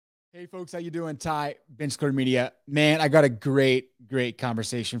Hey folks, how you doing? Ty, Bench Clear Media. Man, I got a great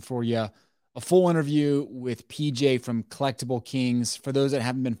conversation for you. A full interview with PJ from Collectible Kings. For those that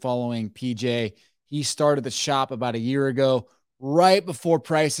haven't been following PJ, he started the shop about a year ago, right before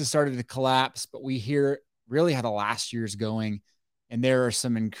prices started to collapse. But we hear really how the last year's going, and there are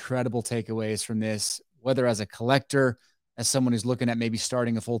some incredible takeaways from this, whether as a collector, as someone who's looking at maybe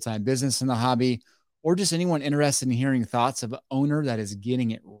starting a full-time business in the hobby, or just anyone interested in hearing thoughts of an owner that is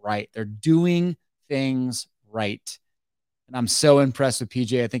getting it right. They're doing things right. And I'm so impressed with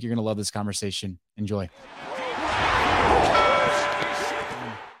PJ. I think you're going to love this conversation. Enjoy.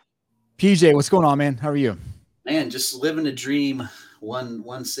 PJ, what's going on, man? How are you? Man, just living a dream,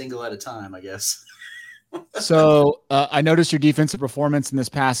 one single at a time, I guess. So I noticed your defensive performance in this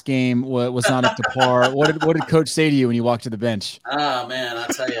past game was not up to par. What did Coach say to you when you walked to the bench? Oh man, I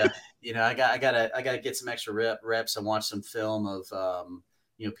tell you, I gotta get some extra reps and watch some film of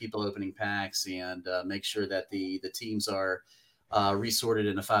people opening packs and make sure that the teams are resorted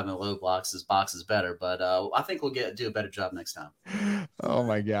into five and low boxes better. But I think we'll do a better job next time. Oh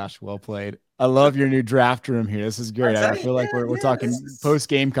my gosh, well played. I love your new draft room here. This is I great. I tell you, feel like yeah, we're yeah, this talking is. post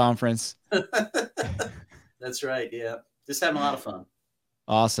game conference. That's right. Yeah, just having a lot of fun.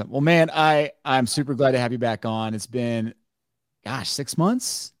 Awesome. Well, man, I'm super glad to have you back on. It's been, gosh, 6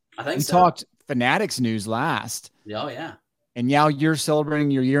 months. I think We so. talked Fanatics news last, Yeah, oh yeah. and now you're celebrating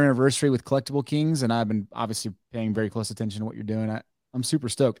your year anniversary with Collectible Kings, and I've been obviously paying very close attention to what you're doing. I'm super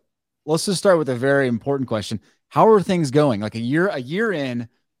stoked. Let's just start with a very important question. How are things going? Like a year in,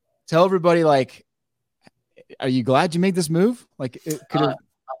 tell everybody, like, are you glad you made this move? Like it could Uh, have.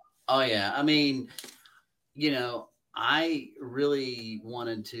 oh yeah. I mean, I really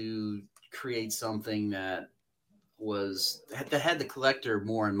wanted to create something that had the collector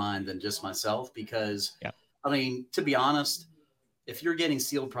more in mind than just myself. Because, Yeah. I mean, to be honest, if you're getting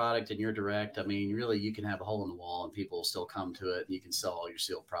sealed product and you're direct, I mean, really, you can have a hole in the wall and people will still come to it and you can sell all your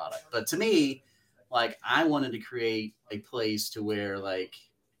sealed product. But to me, like, I wanted to create a place to where like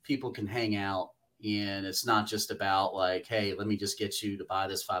people can hang out, and it's not just about like, hey, let me just get you to buy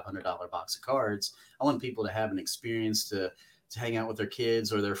this $500 box of cards. I want people to have an experience to hang out with their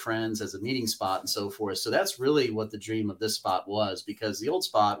kids or their friends as a meeting spot and so forth. So that's really what the dream of this spot was, because the old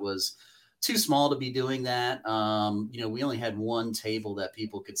spot was too small to be doing that. We only had one table that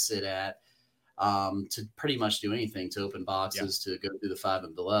people could sit at to pretty much do anything, to open Yeah. boxes, to go through the five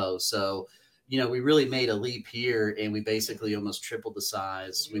and below. So, we really made a leap here, and we basically almost tripled the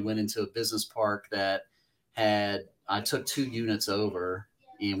size. We went into a business park that I took 2 units over,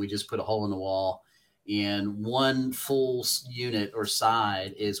 and we just put a hole in the wall. And one full unit or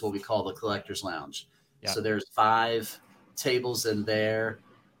side is what we call the collector's lounge. Yeah. So there's 5 tables in there.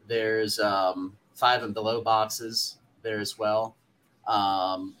 There's five and below boxes there as well.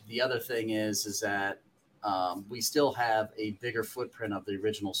 The other thing is that we still have a bigger footprint of the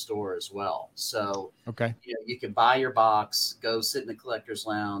original store as well. So Okay. you can buy your box, go sit in the collector's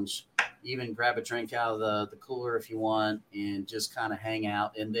lounge, even grab a drink out of the cooler if you want, and just kind of hang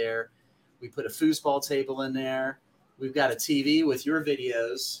out in there. We put a foosball table in there. We've got a TV with your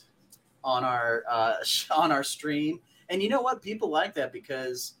videos on our on our stream. And you know what? People like that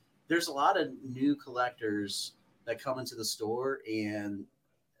because there's a lot of new collectors that come into the store, and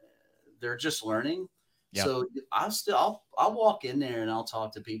they're just learning. Yeah. So I'll walk in there and I'll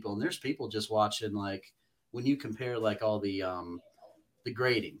talk to people, and there's people just watching, like, when you compare like all the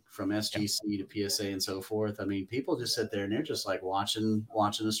grading from Yeah. SGC to PSA and so forth. I mean, people just sit there and they're just like watching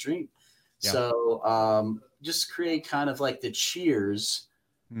the stream. Yeah. So just create kind of like the cheers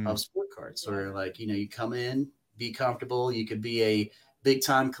Hmm. of sport cards, or like, you come in, be comfortable. You could be a big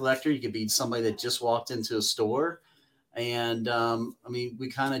time collector. You could be somebody that just walked into a store. And I mean, we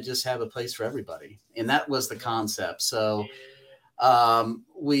kind of just have a place for everybody. And that was the concept. So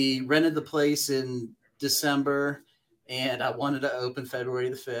we rented the place in December, and I wanted to open February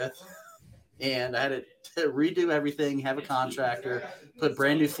the 5th. And I had to redo everything, have a contractor, put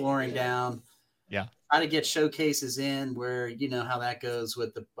brand new flooring down, Yeah. try to get showcases in, where you know how that goes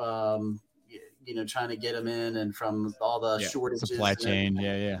with the trying to get them in, and from all the Yeah. shortages Supply and chain.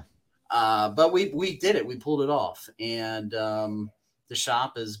 everything. Yeah. Yeah. But we did it. We pulled it off, and the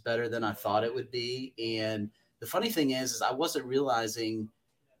shop is better than I thought it would be. And the funny thing is I wasn't realizing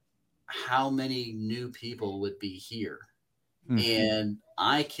how many new people would be here. Hmm. And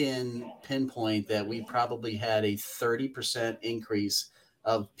I can pinpoint that we probably had a 30% increase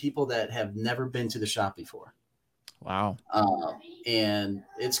of people that have never been to the shop before. Wow. Uh, and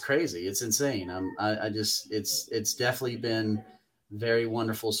it's crazy. It's insane. I just, it's definitely been very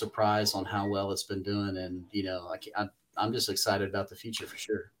wonderful surprise on how well it's been doing. And, I'm just excited about the future for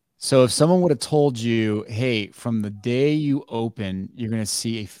sure. So if someone would have told you, hey, from the day you open, you're going to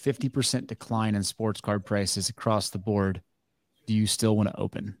see a 50% decline in sports card prices across the board, do you still want to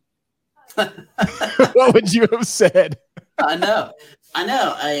open? What would you have said? I know, I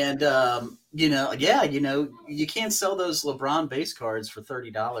know, and yeah, you can't sell those LeBron base cards for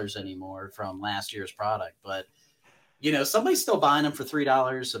 $30 anymore from last year's product, but somebody's still buying them for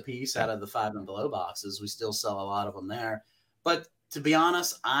 $3 a piece Yeah. out of the Five and Below boxes. We still sell a lot of them there, but to be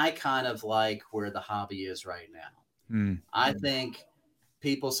honest, I kind of like where the hobby is right now. Mm. I think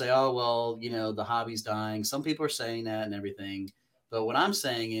people say, "Oh, well, the hobby's dying." Some people are saying that and everything, but what I'm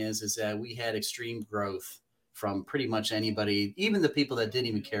saying is that we had extreme growth from pretty much anybody, even the people that didn't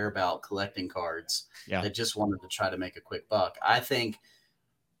even care about collecting cards, Yeah. that just wanted to try to make a quick buck. I think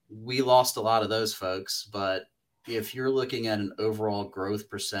we lost a lot of those folks, but if you're looking at an overall growth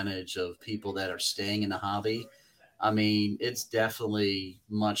percentage of people that are staying in the hobby, I mean, it's definitely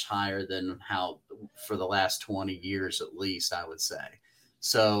much higher than how for the last 20 years, at least, I would say.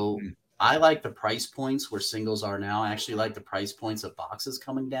 So Mm. I like the price points where singles are now. I actually like the price points of boxes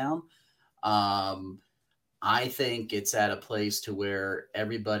coming down. Um, I think it's at a place to where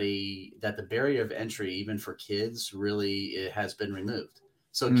everybody that the barrier of entry, even for kids, really it has been removed.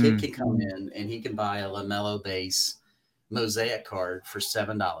 So a kid Mm. can come in and he can buy a LaMelo base mosaic card for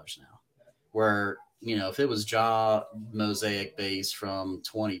 $7 now. Where if it was Jaw mosaic base from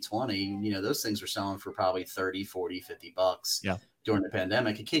 2020, those things were selling for probably 30, 40, $50 Yeah. during the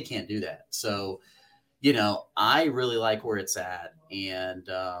pandemic. A kid can't do that. So I really like where it's at, and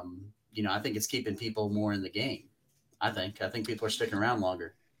I think it's keeping people more in the game. I think people are sticking around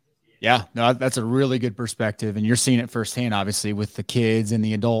longer. Yeah, no, that's a really good perspective, and you're seeing it firsthand, obviously, with the kids and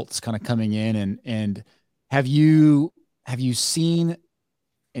the adults kind of coming in. And have you seen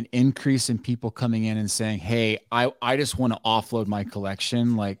an increase in people coming in and saying, "Hey, I just want to offload my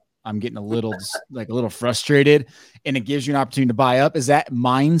collection. Like I'm getting a little frustrated," and it gives you an opportunity to buy up. Is that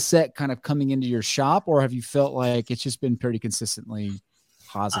mindset kind of coming into your shop, or have you felt like it's just been pretty consistently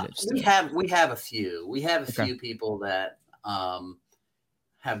positive We still? have we have a few Okay. people that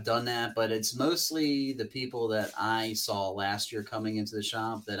have done that, but it's mostly the people that I saw last year coming into the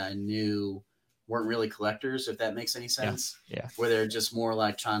shop that I knew weren't really collectors, if that makes any Yeah. sense. Yeah. Where they're just more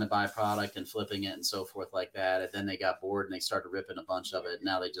like trying to buy product and flipping it and so forth like that. And then they got bored and they started ripping a bunch of it.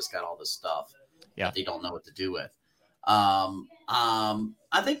 Now they just got all this stuff Yeah. that they don't know what to do with.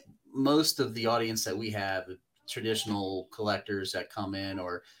 I think most of the audience that we have, traditional collectors that come in,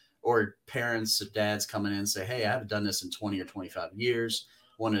 or parents or dads coming in and say, "Hey, I haven't done this in 20 or 25 years.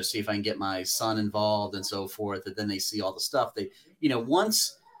 Want to see if I can get my son involved and so forth." And then they see all the stuff.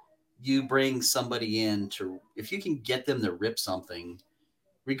 Once you bring somebody in if you can get them to rip something,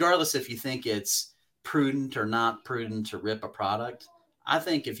 regardless if you think it's prudent or not prudent to rip a product, I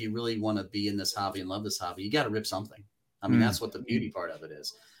think if you really want to be in this hobby and love this hobby, you got to rip something. I mean, Mm. that's what the beauty part of it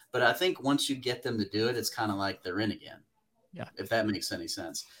is. But I think once you get them to do it, it's kind of like they're in again, Yeah. if that makes any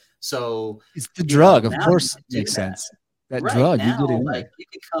sense. So, It's the drug, of now you course, can it do makes that. sense. That Right drug, you get it now, in like there. you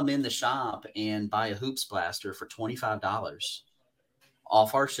can come in the shop and buy a hoops blaster for $25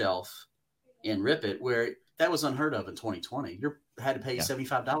 off our shelf and rip it, where that was unheard of in 2020. You had to pay Yeah.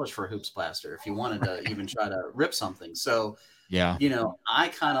 $75 for a hoops blaster if you wanted to even try to rip something. So, Yeah. I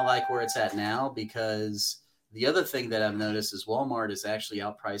kind of like where it's at now, because the other thing that I've noticed is Walmart is actually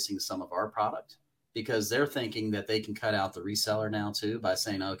outpricing some of our product, because they're thinking that they can cut out the reseller now too by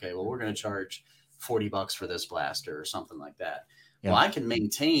saying, "Okay, well, we're going to charge $40 for this blaster," or something like that. Well, Yeah. I can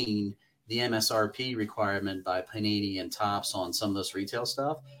maintain the MSRP requirement by Panini and Tops on some of this retail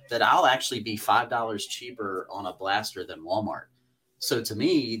stuff, that I'll actually be $5 cheaper on a blaster than Walmart. So to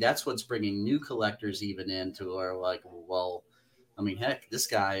me, that's what's bringing new collectors even into are like, well, I mean, heck, this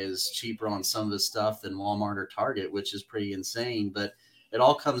guy is cheaper on some of the stuff than Walmart or Target, which is pretty insane. But it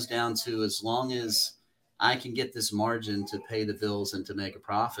all comes down to, as long as I can get this margin to pay the bills and to make a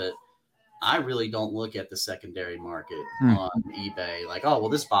profit, I really don't look at the secondary market Mm. on eBay like, "Oh, well,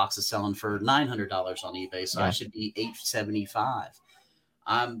 this box is selling for $900 on eBay, so I Yeah. should be 875."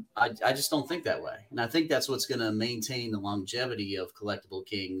 I just don't think that way, and I think that's what's going to maintain the longevity of Collectible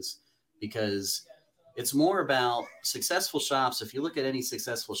Kings, because it's more about successful shops. If you look at any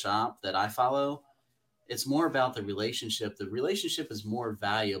successful shop that I follow, it's more about the relationship. The relationship is more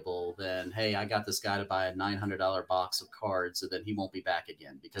valuable than, "Hey, I got this guy to buy a $900 box of cards, and then he won't be back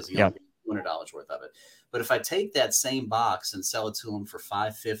again because he Yeah. only gets $200 worth of it." But if I take that same box and sell it to him for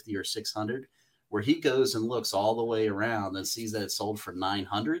 550 or 600, where he goes and looks all the way around and sees that it's sold for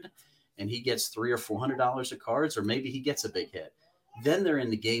 900, and he gets $300 or $400 of cards, or maybe he gets a big hit, then they're in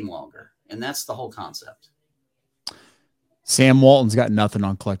the game longer, and that's the whole concept. Sam Walton's got nothing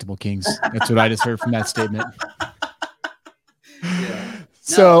on Collectible Kings. That's what I just heard from that statement. Yeah.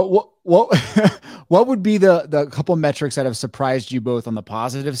 So what what would be the couple metrics that have surprised you both on the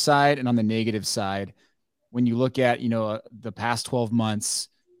positive side and on the negative side when you look at, the past 12 months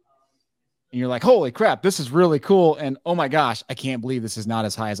and you're like, holy crap, this is really cool. And oh my gosh, I can't believe this is not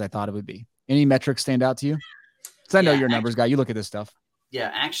as high as I thought it would be. Any metrics stand out to you? Because I know you're a numbers guy. You look at this stuff.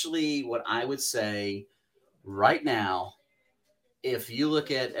 Yeah, actually, what I would say right now, if you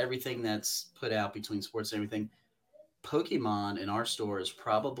look at everything that's put out between sports and everything, Pokemon in our store is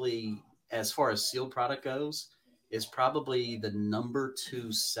probably, as far as sealed product goes, is probably the number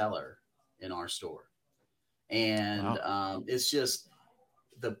 2 seller in our store. And Wow. it's just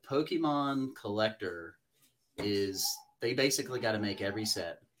the Pokemon collector is, they basically got to make every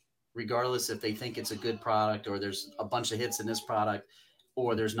set, regardless if they think it's a good product or there's a bunch of hits in this product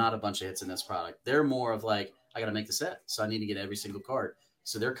or there's not a bunch of hits in this product. They're more of like, I got to make the set, so I need to get every single card.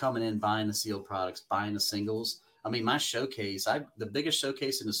 So they're coming in, buying the sealed products, buying the singles. I mean, my showcase, the biggest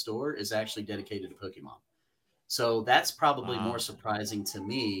showcase in the store is actually dedicated to Pokemon. So that's probably more Wow. surprising to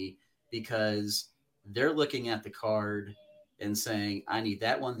me because they're looking at the card and saying, I need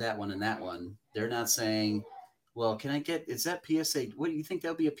that one, and that one. They're not saying, well, can I get, is that PSA? What do you think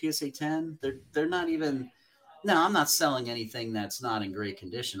that'll be a PSA 10? They're not even, no, I'm not selling anything that's not in great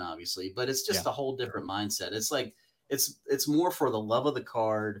condition, obviously, but it's Yeah. just a whole different mindset. It's like, it's more for the love of the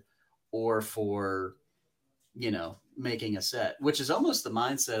card or for, making a set, which is almost the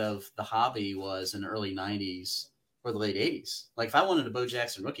mindset of the hobby was in the early 90s or the late 80s. Like if I wanted a Bo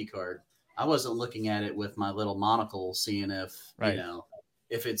Jackson rookie card, I wasn't looking at it with my little monocle, seeing if, Right.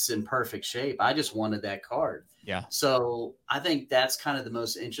 if it's in perfect shape. I just wanted that card. Yeah. So I think that's kind of the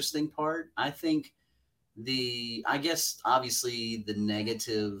most interesting part. I think I guess obviously the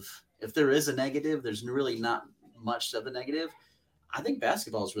negative, if there is a negative, there's really not much of a negative. I think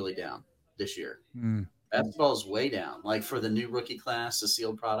basketball is really down this year. Mm. Basketball is way down. Like for the new rookie class, the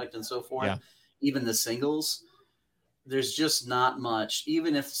sealed product and so forth, Yeah. even the singles, there's just not much.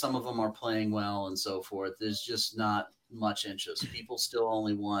 Even if some of them are playing well and so forth, there's just not much interest. People still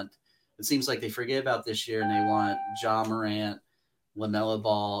only want, it seems like they forget about this year and they want Ja Morant, LaMelo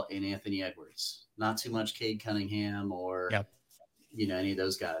Ball, and Anthony Edwards. Not too much Cade Cunningham or, Yep. any of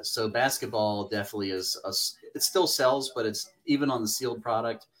those guys. So basketball definitely it still sells, but it's even on the sealed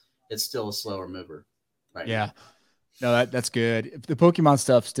product, it's still a slower mover right Yeah. now. No, that's good. The Pokemon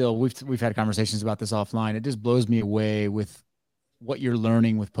stuff still, we've had conversations about this offline. It just blows me away with what you're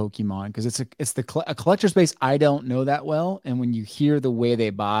learning with Pokemon because a collector space I don't know that well. And when you hear the way they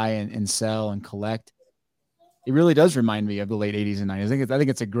buy and sell and collect, it really does remind me of the late 80s and 90s. I think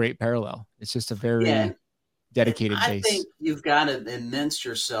it's a great parallel. It's just a Yeah, very dedicated I base. think you've got to immerse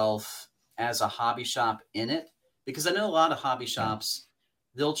yourself as a hobby shop in it because I know a lot of hobby Yeah. shops,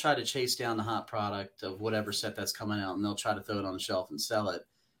 they'll try to chase down the hot product of whatever set that's coming out and they'll try to throw it on the shelf and sell it.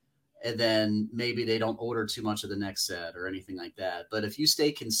 And then maybe they don't order too much of the next set or anything like that. But if you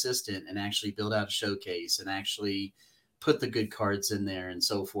stay consistent and actually build out a showcase and actually put the good cards in there and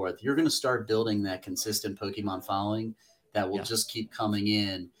so forth, you're going to start building that consistent Pokemon following that will Yeah. just keep coming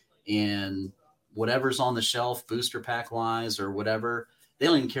in. And whatever's on the shelf, booster pack wise or whatever, they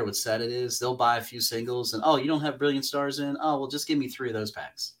don't even care what set it is. They'll buy a few singles and, oh, you don't have Brilliant Stars in? Oh, well, just give me 3 of those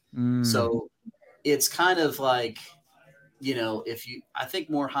packs. Mm, So it's kind of like, I think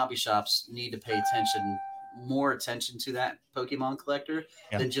more hobby shops need to pay more attention to that Pokemon collector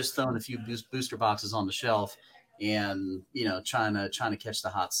yeah. than just throwing a few booster boxes on the shelf and, trying to catch the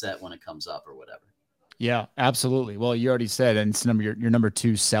hot set when it comes up or whatever. Yeah, absolutely. Well, you already said, and it's your number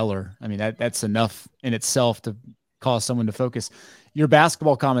 2 seller. I mean, that's enough in itself to cause someone to focus. Your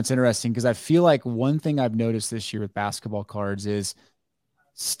basketball comment's interesting because I feel like one thing I've noticed this year with basketball cards is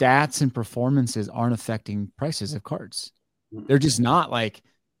stats and performances aren't affecting prices of cards. They're just not like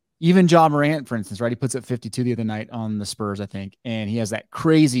even Ja Morant, for instance, right? He puts up 52 the other night on the Spurs, I think, and he has that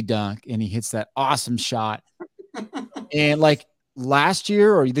crazy dunk and he hits that awesome shot. And like last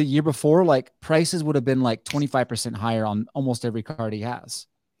year or the year before, like prices would have been like 25% higher on almost every card he has.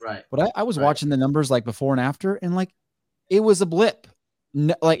 Right. But I was Right. watching the numbers like before and after, and like it was a blip.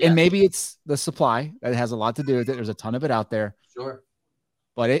 No, like, and Yeah, maybe it's the supply that has a lot to do with it. There's a ton of it out there, sure.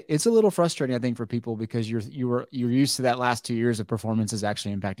 but it's a little frustrating, I think, for people because you're used to that last 2 years of performances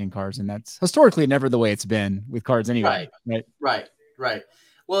actually impacting cards, and that's historically never the way it's been with cards anyway. Right. Right? Right. Right.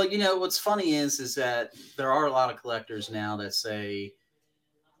 Well, what's funny is that there are a lot of collectors now that say,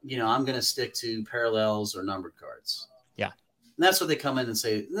 I'm going to stick to parallels or numbered cards. Yeah. And that's what they come in and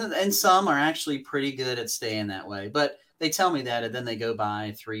say. And some are actually pretty good at staying that way. But they tell me that, and then they go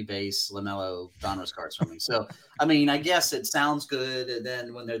buy 3 base LaMelo Donruss cards from me. So, I mean, I guess it sounds good. And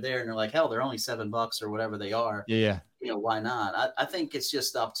then when they're there and they're like, hell, they're only $7 or whatever they are, Yeah. why not? I think it's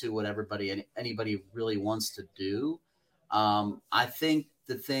just up to what anybody really wants to do. I think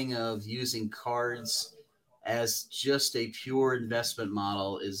the thing of using cards as just a pure investment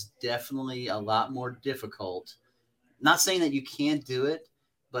model is definitely a lot more difficult. Not saying that you can't do it,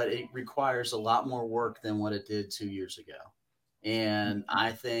 but it requires a lot more work than what it did 2 years ago. And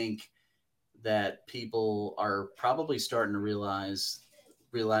I think that people are probably starting to realize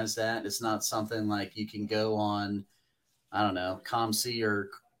that it's not something like you can go on, I don't know, ComC or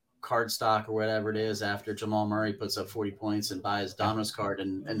Cardstock or whatever it is after Jamal Murray puts up 40 points and buy his Donruss card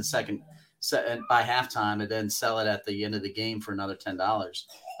and the second set and by halftime and then sell it at the end of the game for another $10.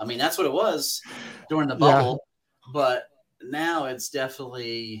 I mean, that's what it was during the bubble, but now it's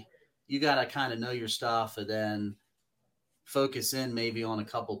definitely, you got to kind of know your stuff and then focus in maybe on a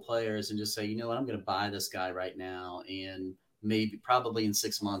couple players and just say, you know what, I'm going to buy this guy right now. And maybe probably in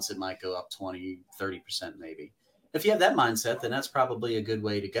 6 months, it might go up 20, 30% maybe. If you have that mindset, then that's probably a good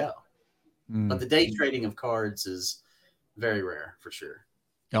way to go. But the day trading of cards is very rare for sure.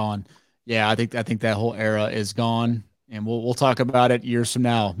 Gone. Yeah, I think that whole era is gone, and we'll talk about it years from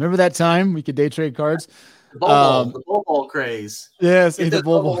now. Remember that time we could day trade cards? The Bol Bol craze. Yes, the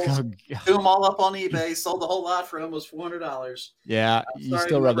Bol Bol. Threw them all up on eBay, sold the whole lot for almost $400. Yeah, you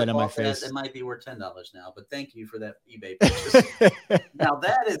still rub that in my face. It might be worth $10 now, but thank you for that eBay purchase. Now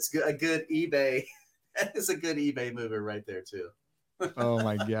that is a good eBay. That is a good eBay mover right there too. Oh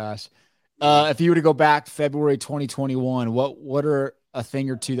my gosh. If you were to go back February 2021, what are a thing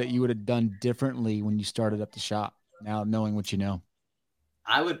or two that you would have done differently when you started up the shop, now knowing what you know?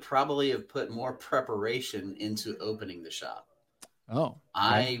 I would probably have put more preparation into opening the shop. Oh, okay.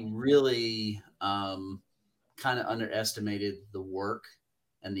 I really kind of underestimated the work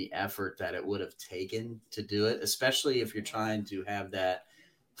and the effort that it would have taken to do it, especially if you're trying to have that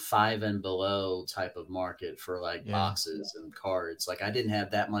 5 and below type of market for like boxes and cards. Like I didn't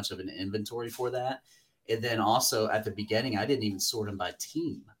have that much of an inventory for that. And then also at the beginning, I didn't even sort them by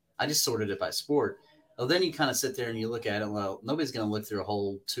team. I just sorted it by sport. Well, then you kind of sit there and you look at it. Well, nobody's going to look through a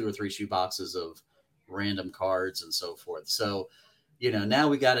whole 2 or 3 shoe boxes of random cards and so forth. So, now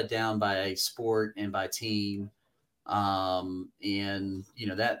we got it down by sport and by team. And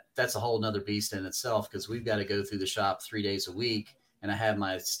that's a whole nother beast in itself, because we've got to go through the shop 3 days a week. And I have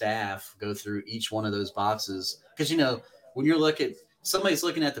my staff go through each one of those boxes. Because, when somebody's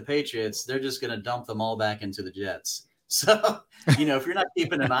looking at the Patriots, they're just going to dump them all back into the Jets. So, if you're not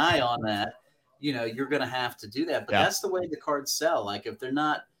keeping an eye on that, you're going to have to do that. But that's the way the cards sell. Like if they're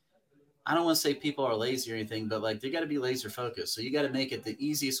not, I don't want to say people are lazy or anything, but like they got to be laser focused. So you got to make it the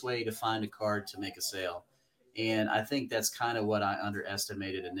easiest way to find a card to make a sale. And I think that's kind of what I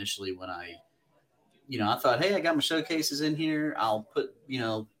underestimated initially when I thought, hey, I got my showcases in here. I'll put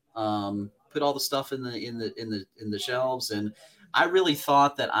all the stuff in the shelves. And I really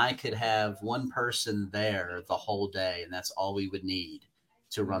thought that I could have one person there the whole day, and that's all we would need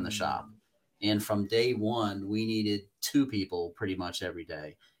to run the shop. And from day one, we needed 2 people pretty much every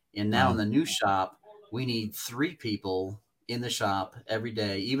day. And now in the new shop, we need 3 people in the shop every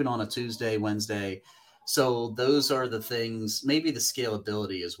day, even on a Tuesday, Wednesday. So those are the things. Maybe the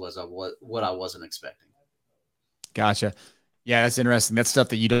scalability is what I wasn't expecting. Gotcha. Yeah, that's interesting. That's stuff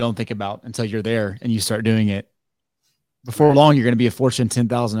that you don't think about until you're there and you start doing it. Before long, you're going to be a Fortune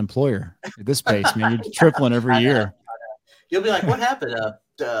 10,000 employer at this pace, man. You're tripling every year. You'll be like, what happened?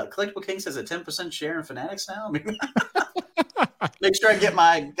 Collectible Kings has a 10% share in Fanatics now. I mean, make sure I get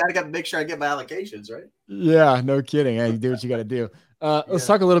my allocations, right? Yeah, no kidding. Hey, you do what you got to do. Let's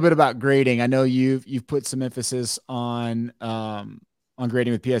talk a little bit about grading. I know you've put some emphasis on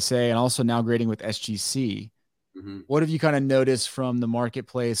grading with PSA and also now grading with SGC. Mm-hmm. What have you kind of noticed from the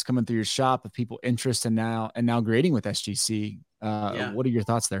marketplace coming through your shop of people interested now grading with SGC? What are your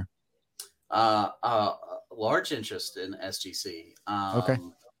thoughts there? Large interest in SGC. Okay.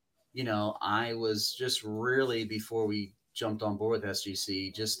 I was just really, before we jumped on board with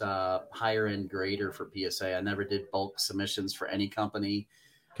SGC, just a higher end grader for PSA. I never did bulk submissions for any company.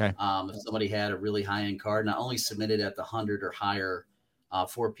 Okay. If somebody had a really high end card, and I only submitted at the 100 or higher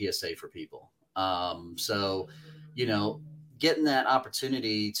for PSA for people. So, getting that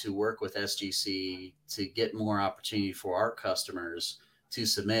opportunity to work with SGC to get more opportunity for our customers to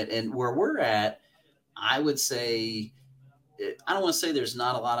submit, and where we're at, I would say, I don't want to say there's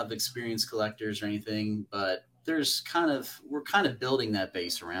not a lot of experienced collectors or anything, but we're kind of building that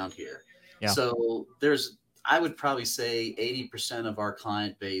base around here. Yeah. So I would probably say 80% of our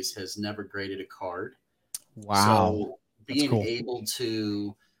client base has never graded a card. Wow. So That's being cool. able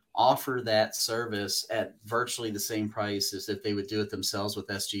to offer that service at virtually the same price as if they would do it themselves with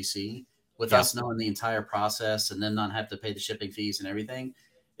SGC, with Yeah. us knowing the entire process and then not have to pay the shipping fees and everything,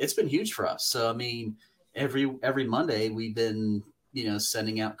 it's been huge for us. So I mean, every Monday we've been,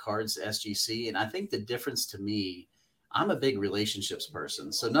 sending out cards to SGC. And I think the difference to me, I'm a big relationships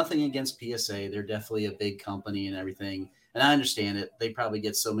person. So nothing against PSA. They're definitely a big company and everything. And I understand it. They probably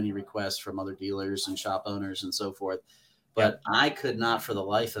get so many requests from other dealers and shop owners and so forth. Yep. But I could not for the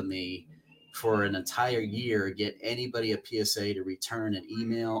life of me for an entire year get anybody at PSA to return an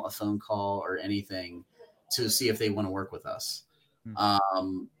email, a phone call, or anything to see if they want to work with us.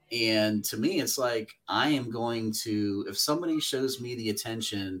 Hmm. And to me, it's like I am going to, if somebody shows me the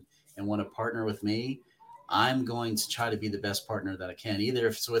attention and want to partner with me, I'm going to try to be the best partner that I can, either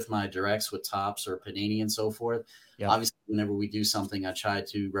if it's with my directs with Tops or Panini and so forth. Yep. Obviously, whenever we do something, I try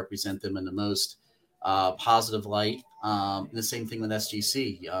to represent them in the most positive light. The same thing with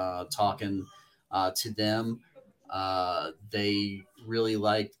SGC, talking to them. They really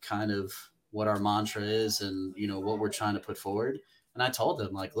liked kind of what our mantra is and, what we're trying to put forward. And I told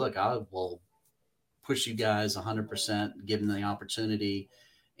them, like, look, I will push you guys 100%, give them the opportunity.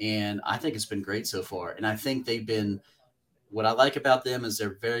 And I think it's been great so far. And I think what I like about them is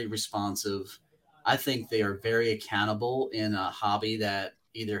they're very responsive. I think they are very accountable in a hobby that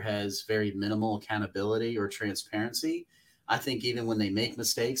either has very minimal accountability or transparency. I think even when they make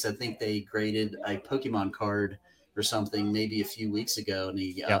mistakes, I think they graded a Pokemon card or something maybe a few weeks ago, and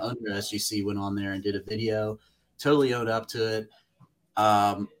the Yep. owner of SGC went on there and did a video, totally owned up to it.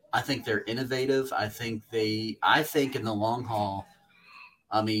 I think they're innovative. I think in the long haul,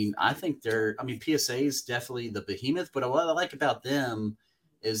 PSA is definitely the behemoth, but what I like about them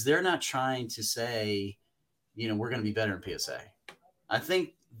is they're not trying to say, we're going to be better in PSA. I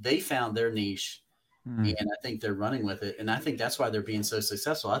think they found their niche and I think they're running with it. And I think that's why they're being so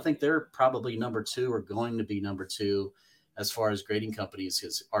successful. I think they're probably number two or going to be number two as far as grading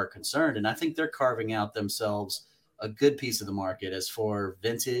companies are concerned. And I think they're carving out themselves a good piece of the market as for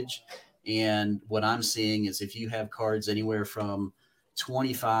vintage. And what I'm seeing is if you have cards anywhere from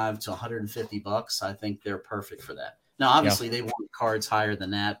 25 to 150 bucks, I think they're perfect for that. Now, obviously they want cards higher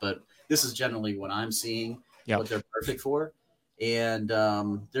than that, but this is generally what I'm seeing, what they're perfect for. And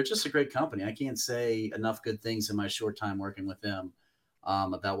they're just a great company. I can't say enough good things in my short time working with them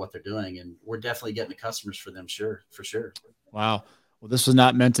about what they're doing. And we're definitely getting the customers for them. For sure. Wow. Well, this was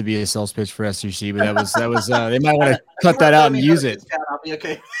not meant to be a sales pitch for SGC, but that was, they might want to If you cut that want to out throw and me use another it. discount, I'll be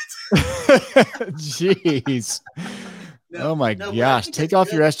okay. Jeez. Oh my gosh. Take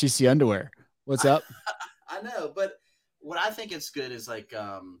off your SGC underwear. What's up? I know, but what I think it's good is like,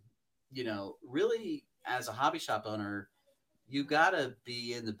 really as a hobby shop owner, you got to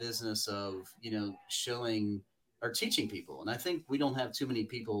be in the business of, showing or teaching people. And I think we don't have too many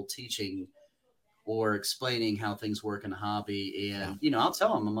people teaching or explaining how things work in a hobby. And, I'll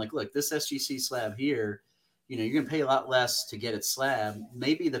tell them, I'm like, look, this SGC slab here, you're going to pay a lot less to get it slab.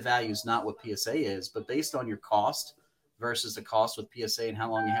 Maybe the value is not what PSA is, but based on your cost versus the cost with PSA and how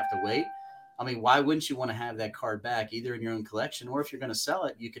long you have to wait. I mean, why wouldn't you want to have that card back either in your own collection, or if you're going to sell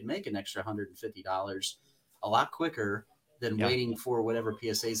it, you could make an extra $150 a lot quicker than waiting for whatever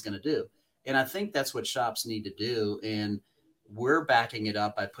PSA is going to do. And I think that's what shops need to do. And we're backing it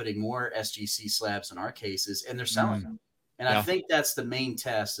up by putting more SGC slabs in our cases, and they're selling them. And I think that's the main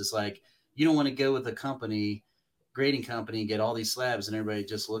test is like, you don't want to go with a grading company, get all these slabs and everybody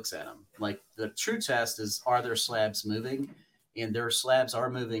just looks at them. Like the true test is, are their slabs moving? And their slabs are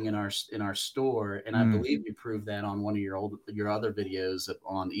moving in our store. And I believe you proved that on one of your other videos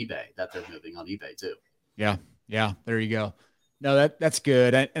on eBay, that they're moving on eBay too. Yeah. Yeah. There you go. No, that's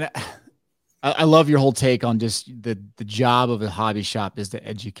good. And I love your whole take on just the job of a hobby shop is to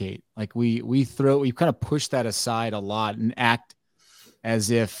educate. Like we kind of push that aside a lot and act as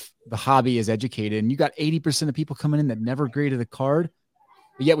if the hobby is educated. And you got 80% of people coming in that never graded a card.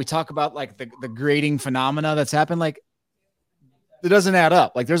 But yet we talk about like the grading phenomena that's happened. Like it doesn't add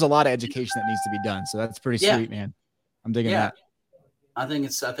up. Like there's a lot of education that needs to be done. So that's pretty sweet, man. I'm digging that. I think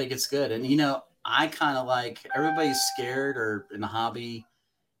it's good. And, I kind of like everybody's scared or in the hobby,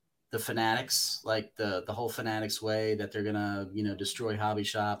 the fanatics, like the whole fanatics way that they're going to, destroy hobby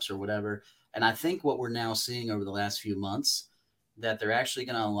shops or whatever. And I think what we're now seeing over the last few months, that they're actually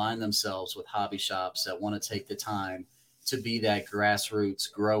going to align themselves with hobby shops that want to take the time to be that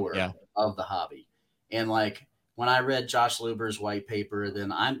grassroots grower of the hobby. And like when I read Josh Luber's white paper,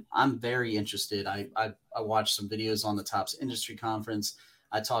 then I'm very interested. I watched some videos on the Topps Industry Conference.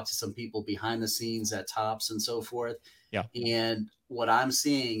 I talked to some people behind the scenes at Topps and so forth. Yeah. And what I'm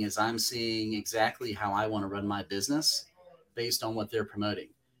seeing exactly how I want to run my business. based on what they're promoting.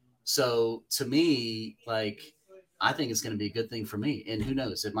 So to me, like, I think it's going to be a good thing for me. And who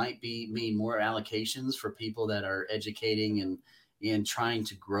knows, it might mean more allocations for people that are educating and trying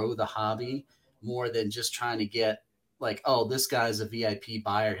to grow the hobby more than just trying to get like, oh, this guy's a VIP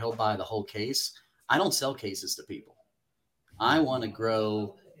buyer, he'll buy the whole case. I don't sell cases to people. I want to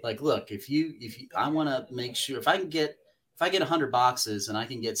grow. Like, look, I want to make sure if I get 100 boxes and I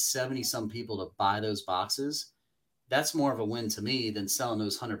can get 70 some people to buy those boxes, that's more of a win to me than selling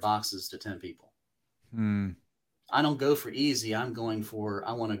those 100 boxes to 10 people. I don't go for easy. I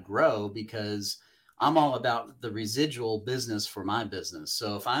want to grow because I'm all about the residual business for my business.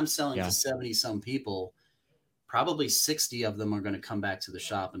 So if I'm selling to 70 some people, probably 60 of them are going to come back to the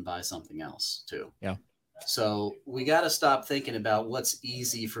shop and buy something else too. Yeah. So we got to stop thinking about what's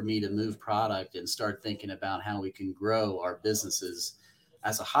easy for me to move product and start thinking about how we can grow our businesses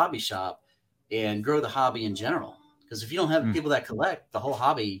as a hobby shop and grow the hobby in general. Because if you don't have people that collect, the whole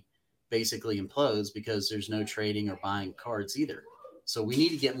hobby basically implodes because there's no trading or buying cards either. So we need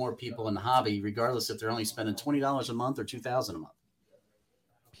to get more people in the hobby, regardless if they're only spending $20 a month or $2,000 a month.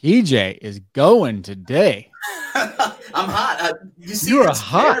 PJ is going today. I'm hot. You see, you're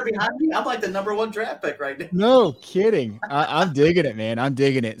hot behind me. I'm like the #1 draft pick right now. No kidding. I'm digging it, man. I'm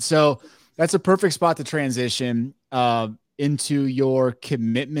digging it. So that's a perfect spot to transition into your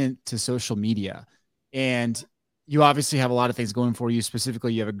commitment to social media. And you obviously have a lot of things going for you.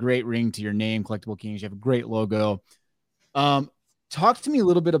 Specifically, you have a great ring to your name, Collectible Kings. You have a great logo. Talk to me a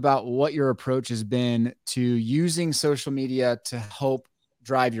little bit about what your approach has been to using social media to help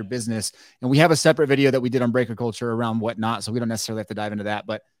drive your business. And we have a separate video that we did on Breaker Culture around whatnot, so we don't necessarily have to dive into that.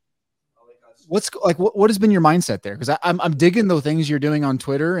 But what has been your mindset there? Because I'm digging the things you're doing on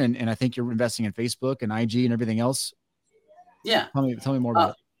Twitter, and I think you're investing in Facebook and IG and everything else. Yeah, tell me more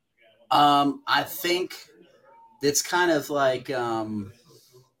about it. I think it's kind of like kind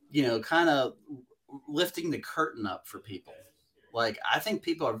of lifting the curtain up for people. Like, I think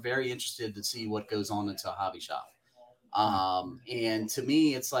people are very interested to see what goes on into a hobby shop. And to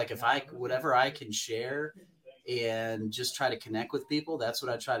me, it's like whatever I can share and just try to connect with people, that's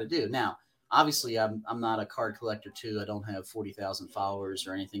what I try to do. Now, obviously, I'm not a card collector too. I don't have 40,000 followers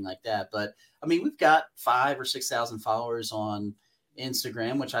or anything like that. But I mean, we've got 5,000 or 6,000 followers on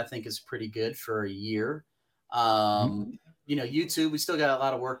Instagram, which I think is pretty good for a year. YouTube, we still got a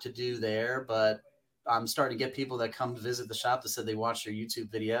lot of work to do there, but I'm starting to get people that come to visit the shop that said they watched your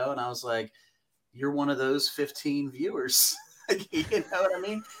YouTube video. And I was like, you're one of those 15 viewers. You know what I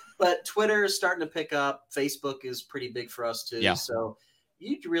mean? But Twitter is starting to pick up. Facebook is pretty big for us too. Yeah. So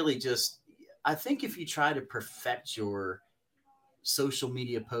you really I think if you try to perfect your social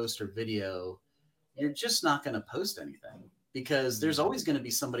media post or video, you're just not going to post anything because there's always going to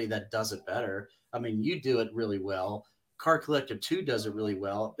be somebody that does it better. I mean, you do it really well. Card Collector 2 does it really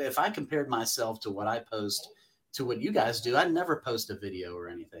well. If I compared myself to what I post to what you guys do, I never post a video or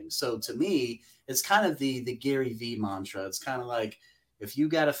anything. So to me, it's kind of the Gary V mantra. It's kind of like, if you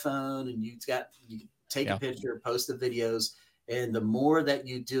got a phone and you can take a picture, post the videos, and the more that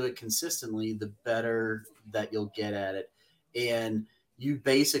you do it consistently, the better that you'll get at it. And you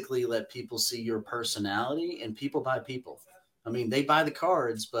basically let people see your personality, and people buy people. I mean, they buy the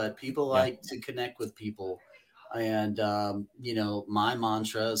cards, but people like to connect with people. And, my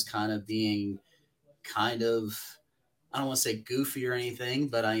mantra is kind of being I don't want to say goofy or anything,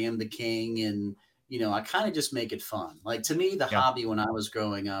 but I am the king. And, I kind of just make it fun. Like, to me, the hobby when I was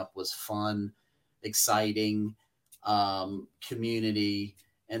growing up was fun, exciting, community.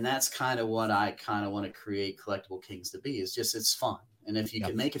 And that's kind of what I kind of want to create Collectible Kings to be. It's fun. And if you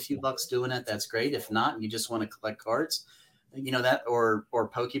can make a few bucks doing it, that's great. If not, and you just want to collect cards, that or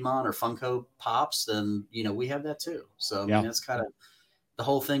Pokemon or Funko Pops, then, we have that too. So, I mean, that's kind of the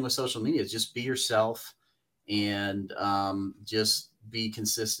whole thing with social media is just be yourself and just be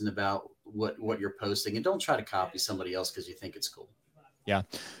consistent about what you're posting, and don't try to copy somebody else because you think it's cool. Yeah,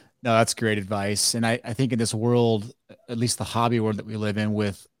 no, that's great advice. And I think in this world, at least the hobby world that we live in,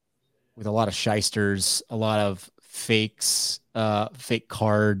 with a lot of shysters, a lot of fakes, fake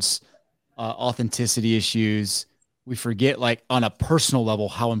cards, authenticity issues, we forget, like, on a personal level,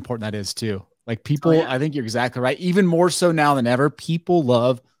 how important that is too. Like, people, I think you're exactly right. Even more so now than ever, people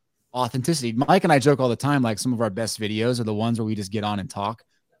love authenticity. Mike and I joke all the time, like, some of our best videos are the ones where we just get on and talk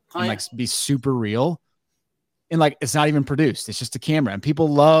and like be super real. And like, it's not even produced. It's just a camera, and people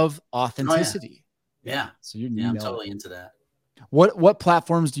love authenticity. Yeah. So I'm totally into that. What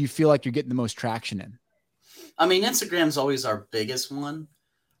platforms do you feel like you're getting the most traction in? I mean, Instagram's always our biggest one.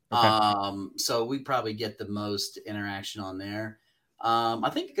 Okay. So we probably get the most interaction on there. I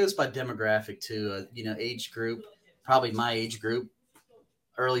think it goes by demographic too, age group. probably my age group,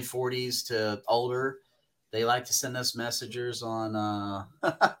 early 40s to older. They like to send us messengers on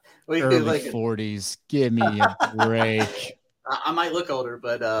Early like 40s. Give me a break. I might look older,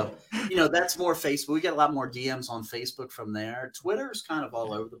 but that's more Facebook. We get a lot more DMs on Facebook from there. Twitter's kind of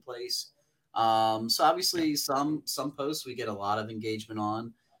all over the place. So obviously some posts we get a lot of engagement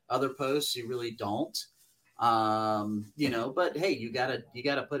on. Other posts you really don't. But hey, you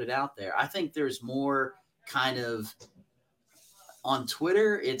gotta put it out there. I think there's more kind of on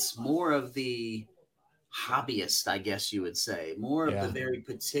Twitter, it's more of the hobbyist, I guess you would say, more of the Yeah. very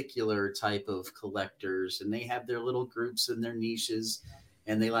particular type of collectors, and they have their little groups and their niches,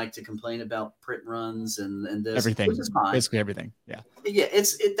 and they like to complain about print runs and this, which Everything. is fine. Basically everything. Yeah. Yeah,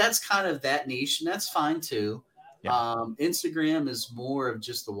 that's kind of that niche, and that's fine too. Yeah. Instagram is more of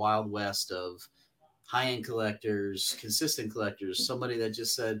just the wild west of high-end collectors, consistent collectors, somebody that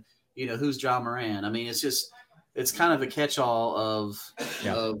just said, who's John Moran? I mean, it's kind of a catch-all of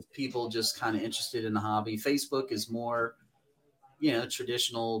people just kind of interested in the hobby. Facebook is more,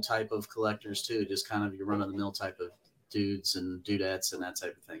 traditional type of collectors too, just kind of your run-of-the-mill type of dudes and dudettes and that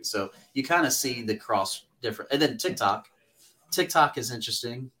type of thing. So you kind of see the cross different. And then TikTok is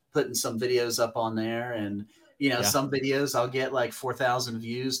interesting, putting some videos up on there, and some videos I'll get like 4,000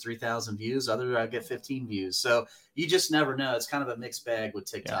 views, 3,000 views. Other I'll get 15 views. So you just never know. It's kind of a mixed bag with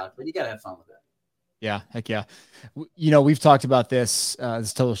TikTok, but you got to have fun with it. Yeah. Heck yeah. We've talked about this,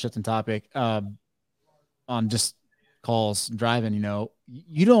 this total shift in topic, on just calls driving.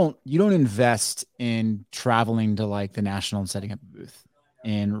 You don't invest in traveling to like the national and setting up a booth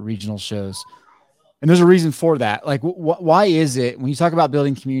and regional shows. And there's a reason for that. Like, why is it when you talk about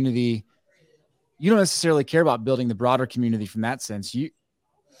building community, you don't necessarily care about building the broader community from that sense? You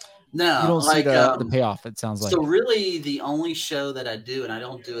don't see the payoff, it sounds like. So really the only show that I do, and I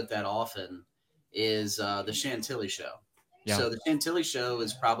don't do it that often, is the Chantilly show. Yeah. So the Chantilly show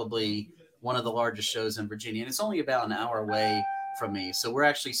is probably one of the largest shows in Virginia, and it's only about an hour away from me. So we're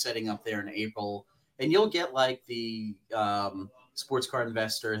actually setting up there in April, and you'll get like the Sports Card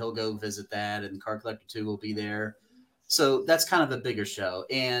Investor. He'll go visit that, and Card Collector 2 will be there. So that's kind of a bigger show.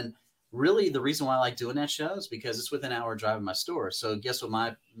 And really the reason why I like doing that show is because it's within an hour drive of my store. So guess what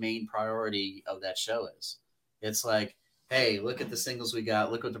my main priority of that show is? It's like, hey, look at the singles we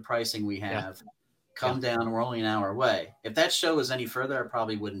got. Look at the pricing we have. Yeah. Come down. We're only an hour away. If that show was any further, I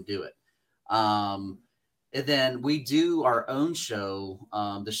probably wouldn't do it. And then we do our own show,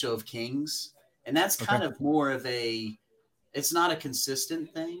 the Show of Kings. And that's kind of more of it's not a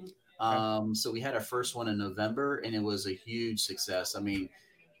consistent thing. So we had our first one in November, and it was a huge success. I mean,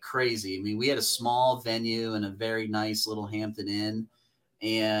 crazy. I mean, we had a small venue and a very nice little Hampton Inn.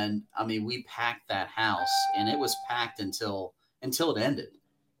 And I mean, we packed that house, and it was packed until it ended.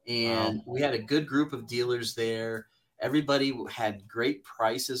 And we had a good group of dealers there. Everybody had great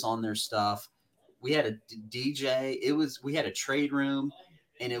prices on their stuff. We had a DJ. We had a trade room,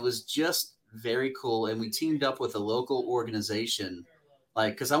 and it was just very cool. And we teamed up with a local organization,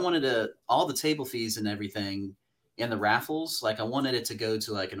 because I wanted all the table fees and everything and the raffles, I wanted it to go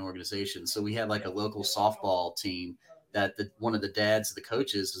to like an organization. So we had like a local softball team that one of the dads of the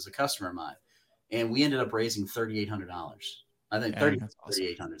coaches is a customer of mine. And we ended up raising $3,800. I think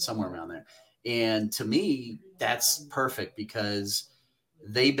 $3,800, somewhere around there. And to me, that's perfect because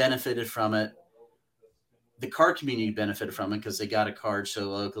they benefited from it. The card community benefited from it because they got a card show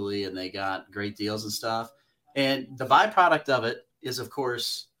locally and they got great deals and stuff. And the byproduct of it is, of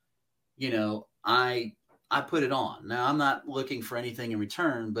course, I put it on. Now, I'm not looking for anything in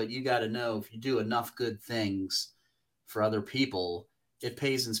return, but you got to know if you do enough good things for other people, it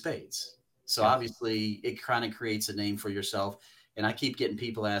pays in spades. So obviously it kind of creates a name for yourself. And I keep getting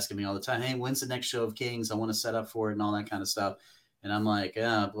people asking me all the time, hey, when's the next Show of Kings? I want to set up for it and all that kind of stuff. And I'm like,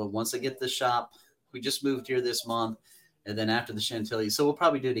 but once I get the shop, we just moved here this month. And then after the Chantilly, so we'll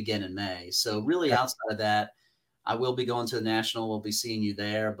probably do it again in May. So really outside of that, I will be going to the National. We'll be seeing you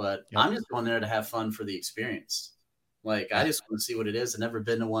there, but I'm just going there to have fun for the experience. I just want to see what it is. I've never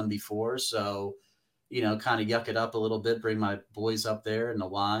been to one before. So, kind of yuck it up a little bit, bring my boys up there and the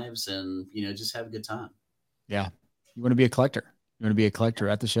wives and, just have a good time. Yeah. You want to be a collector. You want to be a collector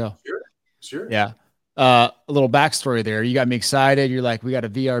at the show. Sure. Yeah. A little backstory there. You got me excited. You're like, we got a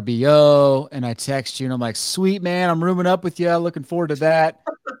VRBO. And I text you and I'm like, sweet, man, I'm rooming up with you. Looking forward to that.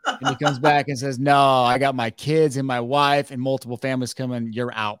 And he comes back and says, no, I got my kids and my wife and multiple families coming.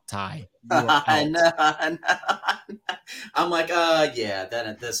 You're out, Ty. I know. I'm like, yeah,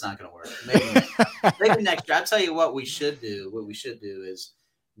 that's not going to work. Maybe next year. I'll tell you what we should do. What we should do is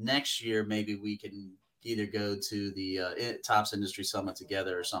next year, maybe we can either go to the Tops Industry Summit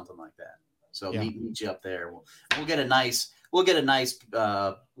together or something like that. So Yeah. meet you up there. We'll get a nice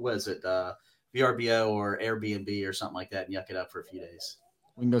what is it, VRBO or Airbnb or something like that, and yuck it up for a few days.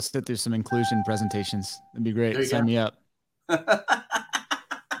 We can go sit through some inclusion presentations. That'd be great. Sign me up.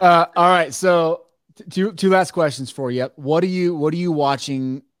 All right. So two last questions for you. What are you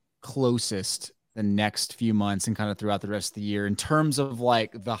watching closest the next few months and kind of throughout the rest of the year in terms of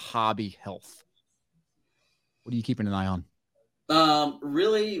like the hobby health? What are you keeping an eye on?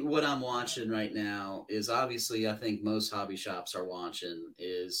 Really what I'm watching right now is obviously I think most hobby shops are watching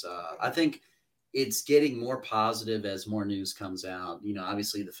is I think it's getting more positive as more news comes out. You know,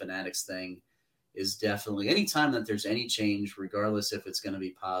 obviously the Fanatics thing is definitely anytime that there's any change, regardless if it's going to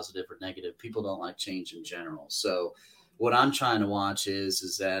be positive or negative, people don't like change in general. So what I'm trying to watch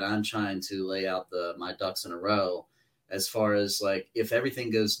is that I'm trying to lay out my ducks in a row as far as like if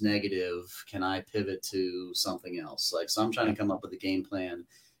everything goes negative, can I pivot to something else? Like, so I'm trying to come up with a game plan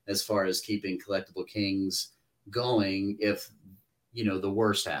as far as keeping Collectible Kings going if, you know, the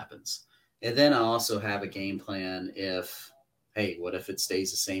worst happens. And then I also have a game plan if, hey, what if it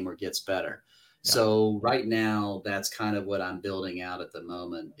stays the same or gets better? Yeah. So right now, that's kind of what I'm building out at the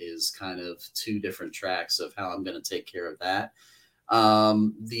moment is kind of two different tracks of how I'm going to take care of that.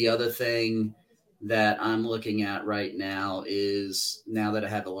 The other thing that I'm looking at right now is now that I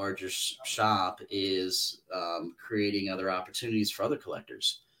have a larger shop is creating other opportunities for other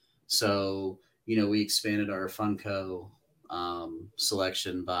collectors. So, you know, we expanded our Funko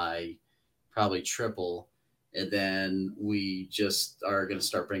selection by probably triple. And then we just are going to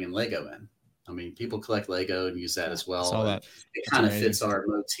start bringing Lego in. I mean, people collect Lego and use that as well. Saw that. It kind of fits our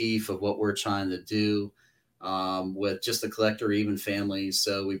motif of what we're trying to do with just the collector or even families.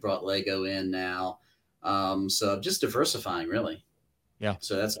 So we brought Lego in now. So just diversifying really. Yeah.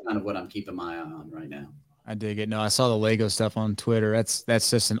 So that's kind of what I'm keeping my eye on right now. I dig it. No, I saw the Lego stuff on Twitter. That's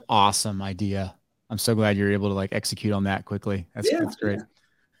just an awesome idea. I'm so glad you're able to like execute on that quickly. That's great. Yeah.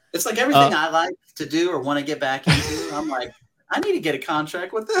 It's like everything I like to do or want to get back into. I'm like, I need to get a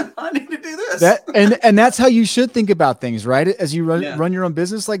contract with them. I need to do this. And that's how you should think about things, right? As you run your own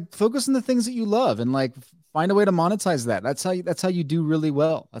business, like focus on the things that you love and like find a way to monetize that. That's how you do really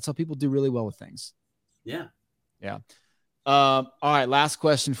well. That's how people do really well with things. Yeah. Yeah. All right. Last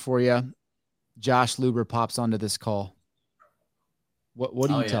question for you. Josh Luber pops onto this call. What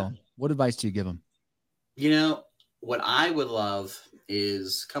do you tell him? What advice do you give him? You know, what I would love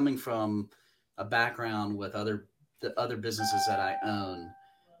is coming from a background with the other businesses that I own.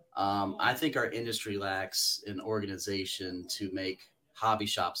 I think our industry lacks an organization to make hobby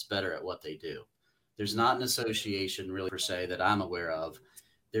shops better at what they do. There's not an association really per se that I'm aware of.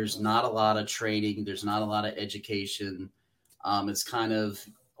 There's not a lot of training. There's not a lot of education. It's kind of,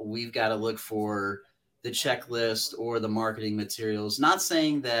 we've got to look for the checklist or the marketing materials. Not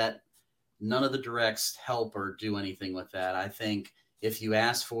saying that none of the directs help or do anything with that. I think if you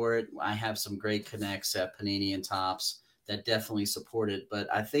ask for it, I have some great connects at Panini and Topps that definitely support it. But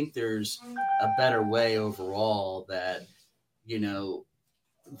I think there's a better way overall that, you know,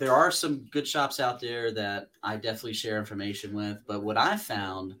 there are some good shops out there that I definitely share information with. But what I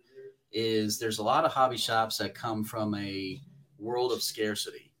found is there's a lot of hobby shops that come from a world of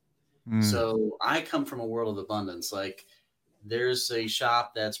scarcity. So I come from a world of abundance. Like there's a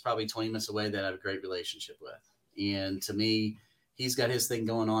shop that's probably 20 minutes away that I have a great relationship with. And to me, he's got his thing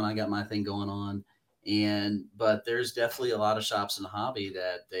going on. I got my thing going on. But there's definitely a lot of shops in the hobby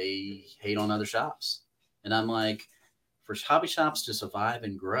that they hate on other shops. And I'm like, for hobby shops to survive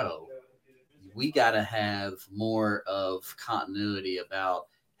and grow, we got to have more of continuity about,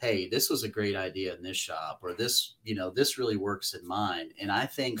 hey, this was a great idea in this shop, or this, you know, this really works in mine. And I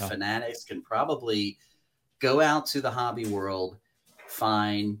think Fanatics can probably go out to the hobby world,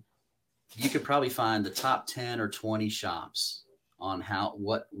 you could probably find the top 10 or 20 shops on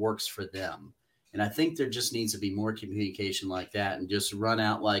what works for them. And I think there just needs to be more communication like that and just run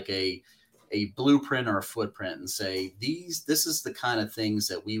out like a blueprint or a footprint and say, this is the kind of things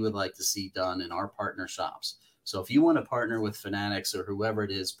that we would like to see done in our partner shops. So if you want to partner with Fanatics or whoever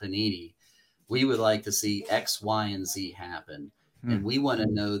it is, Panini, we would like to see X, Y, and Z happen. And we want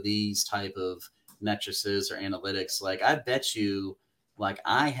to know these type of matrices or analytics. Like I bet you, like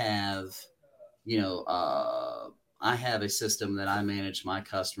I have, you know, I have a system that I manage my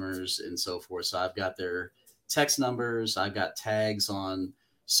customers and so forth. So I've got their text numbers. I've got tags on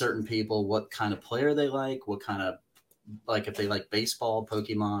certain people, what kind of player they like, what kind of, like if they like baseball,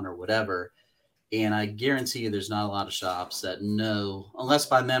 Pokemon, or whatever. And I guarantee you there's not a lot of shops that know, unless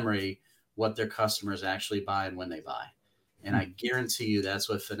by memory, what their customers actually buy and when they buy. And I guarantee you that's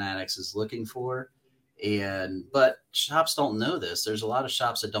what Fanatics is looking for. But shops don't know this. There's a lot of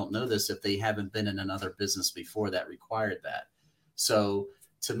shops that don't know this if they haven't been in another business before that required that. So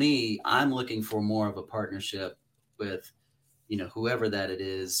to me, I'm looking for more of a partnership with, whoever that it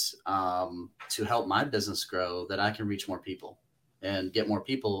is, to help my business grow, that I can reach more people and get more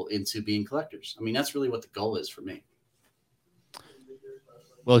people into being collectors. I mean, that's really what the goal is for me.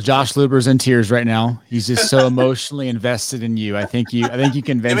 Well, Josh Luber's in tears right now. He's just so emotionally invested in you. I think you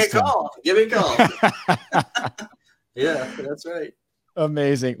convinced him. Give me a call. Yeah, that's right.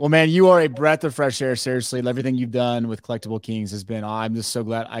 Amazing. Well, man, you are a breath of fresh air. Seriously, everything you've done with Collectible Kings has been, I'm just so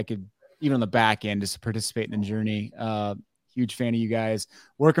glad I could, even on the back end, just participate in the journey. Huge fan of you guys.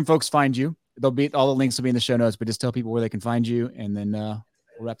 Where can folks find you? All the links will be in the show notes, but just tell people where they can find you, and then we'll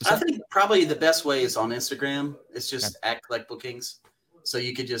wrap this up. I think probably the best way is on Instagram. It's just at Collectible Kings. So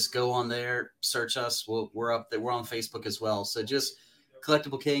you could just go on there, search us. We're up there. We're on Facebook as well. So just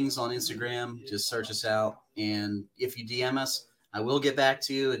Collectible Kings on Instagram. Just search us out. And if you DM us, I will get back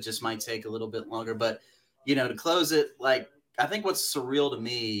to you. It just might take a little bit longer. But, to close it, I think what's surreal to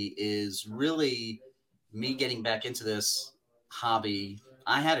me is really me getting back into this hobby.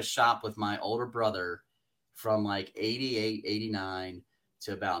 I had a shop with my older brother from 88, 89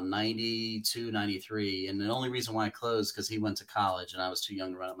 to about 92, 93. And the only reason why I closed because he went to college and I was too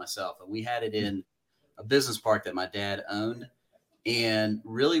young to run it myself. And we had it in a business park that my dad owned. And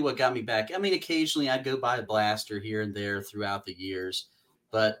really what got me back, I mean, occasionally I'd go buy a blaster here and there throughout the years.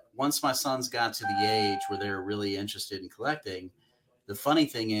 But once my sons got to the age where they were really interested in collecting, the funny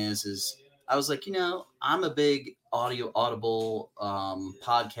thing is I was like, I'm a big Audible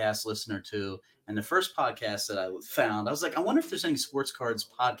podcast listener too. And the first podcast that I found, I was like, I wonder if there's any sports cards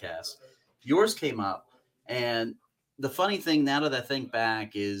podcasts. Yours came up. And the funny thing now that I think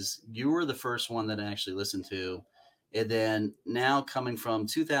back is you were the first one that I actually listened to. And then now coming from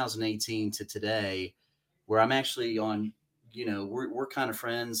 2018 to today, where I'm actually on, we're kind of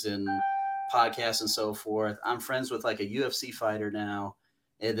friends and podcasts and so forth. I'm friends with a UFC fighter now.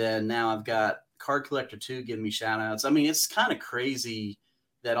 And then now I've got Card Collector 2 giving me shout outs. I mean, it's kind of crazy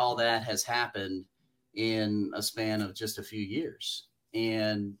that all that has happened in a span of just a few years.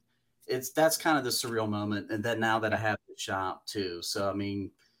 And that's kind of the surreal moment. And then now that I have the shop too. So, I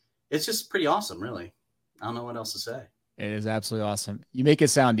mean, it's just pretty awesome, really. I don't know what else to say. It is absolutely awesome. You make it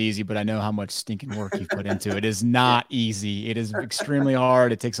sound easy, but I know how much stinking work you've put into it. It is not easy. It is extremely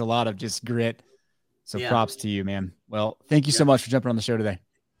hard. It takes a lot of just grit. So props to you, man. Well, thank you so much for jumping on the show today.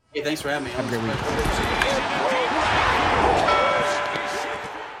 Hey, thanks for having me. Have a great week.